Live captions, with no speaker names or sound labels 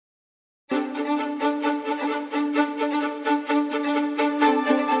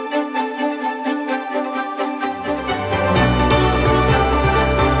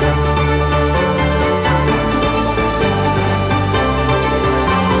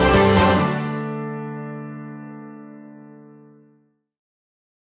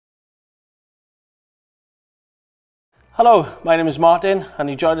Hello, my name is Martin and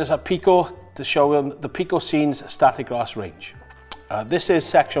you joined us at Pico to show them the Pico Scenes static grass range. This is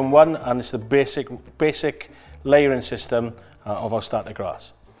section 1 and it's the basic layering system of our static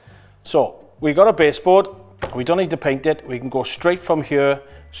grass. So we've got a baseboard, we don't need to paint it, we can go straight from here,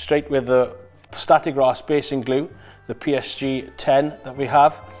 straight with the static grass basing glue, the PSG 10 that we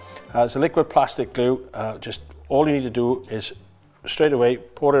have. It's a liquid plastic glue, just all you need to do is straight away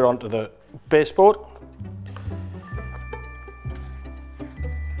pour it onto the baseboard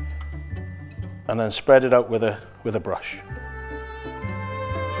and then spread it out with a brush.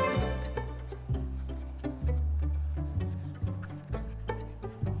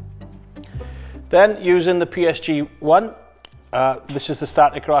 Then using the PSG 1, this is the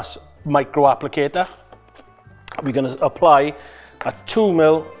static grass micro applicator. We're going to apply a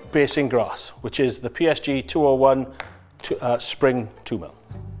 2mm basing grass, which is the PSG 201 spring 2mm.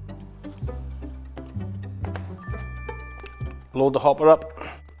 Load the hopper up.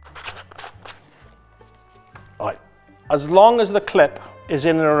 Right. As long as the clip is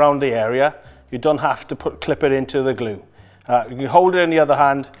in and around the area, you don't have to clip it into the glue. You can hold it in the other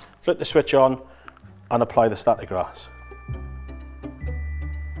hand, flip the switch on and apply the static grass.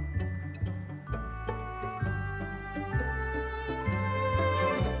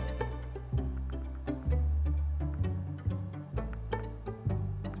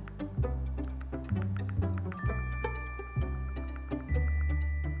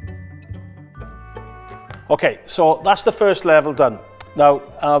 Okay, so that's the first level done. Now,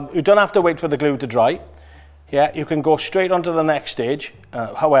 you don't have to wait for the glue to dry. Yeah, you can go straight onto the next stage.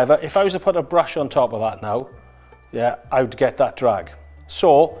 However, if I was to put a brush on top of that now, yeah, I would get that drag.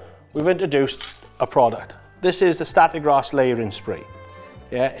 So, we've introduced a product. This is the static grass layering spray.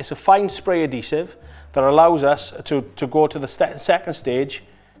 Yeah, it's a fine spray adhesive that allows us to go to the second stage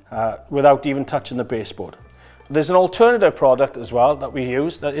without even touching the baseboard. There's an alternative product as well that we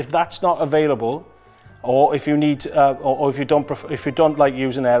use, that if that's not available, or if you need, or if you don't like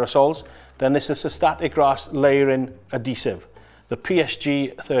using aerosols, then this is a static grass layering adhesive, the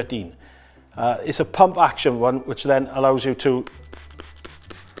PSG 13. It's a pump action one, which then allows you to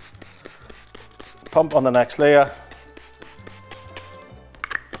pump on the next layer.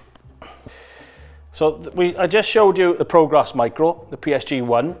 So I just showed you the ProGrass Micro, the PSG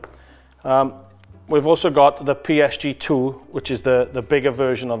 1. We've also got the PSG 2, which is the bigger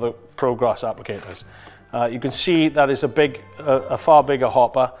version of the ProGrass applicators. You can see that is a far bigger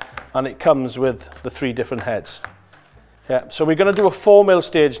hopper, and it comes with the 3 different heads. Yeah, so we're going to do a 4mm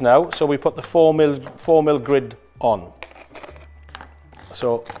stage now, so we put the 4mm grid on.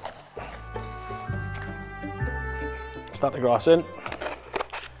 So, start the grass in.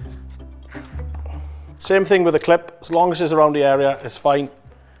 Same thing with the clip, as long as it's around the area, it's fine,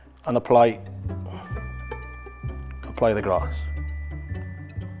 and apply the grass.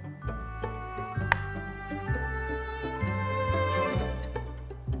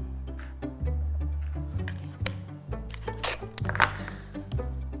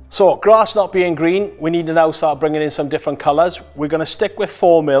 So, grass not being green, we need to now start bringing in some different colours. We're going to stick with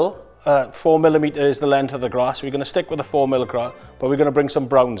 4mm. 4mm is the length of the grass. We're going to stick with the 4mm grass, but we're going to bring some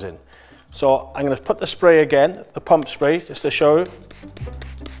browns in. So, I'm going to put the spray again, the pump spray, just to show you.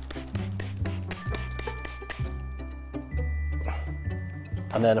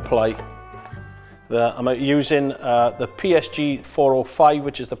 And then apply. I'm using the PSG 405,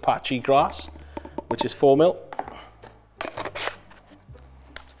 which is the patchy grass, which is 4mm.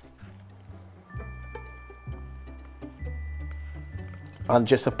 And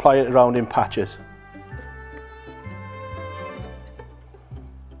just apply it around in patches.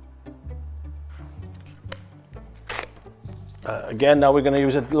 Again, now we're going to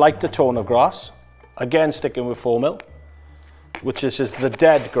use a lighter tone of grass. Again, sticking with 4mm, which is the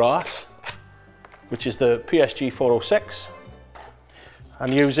dead grass, which is the PSG 406.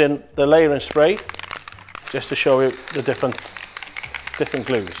 And using the layering spray, just to show you the different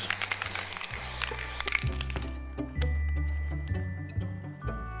glues.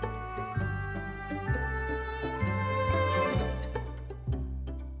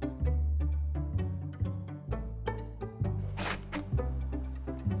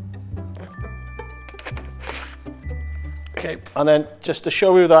 Okay, and then just to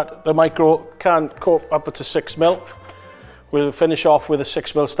show you that the micro can cope up to 6mm, we'll finish off with a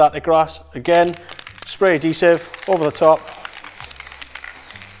 6mm static grass. Again, spray adhesive over the top.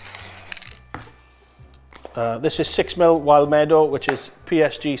 This is 6mm Wild Meadow, which is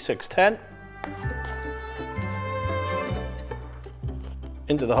PSG 610.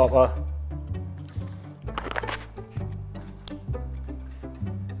 Into the hopper.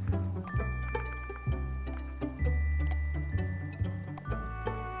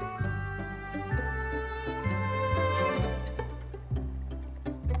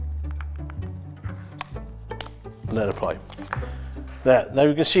 and then apply. There, now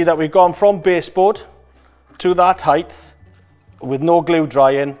you can see that we've gone from baseboard to that height with no glue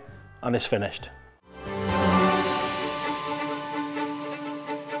drying, and it's finished.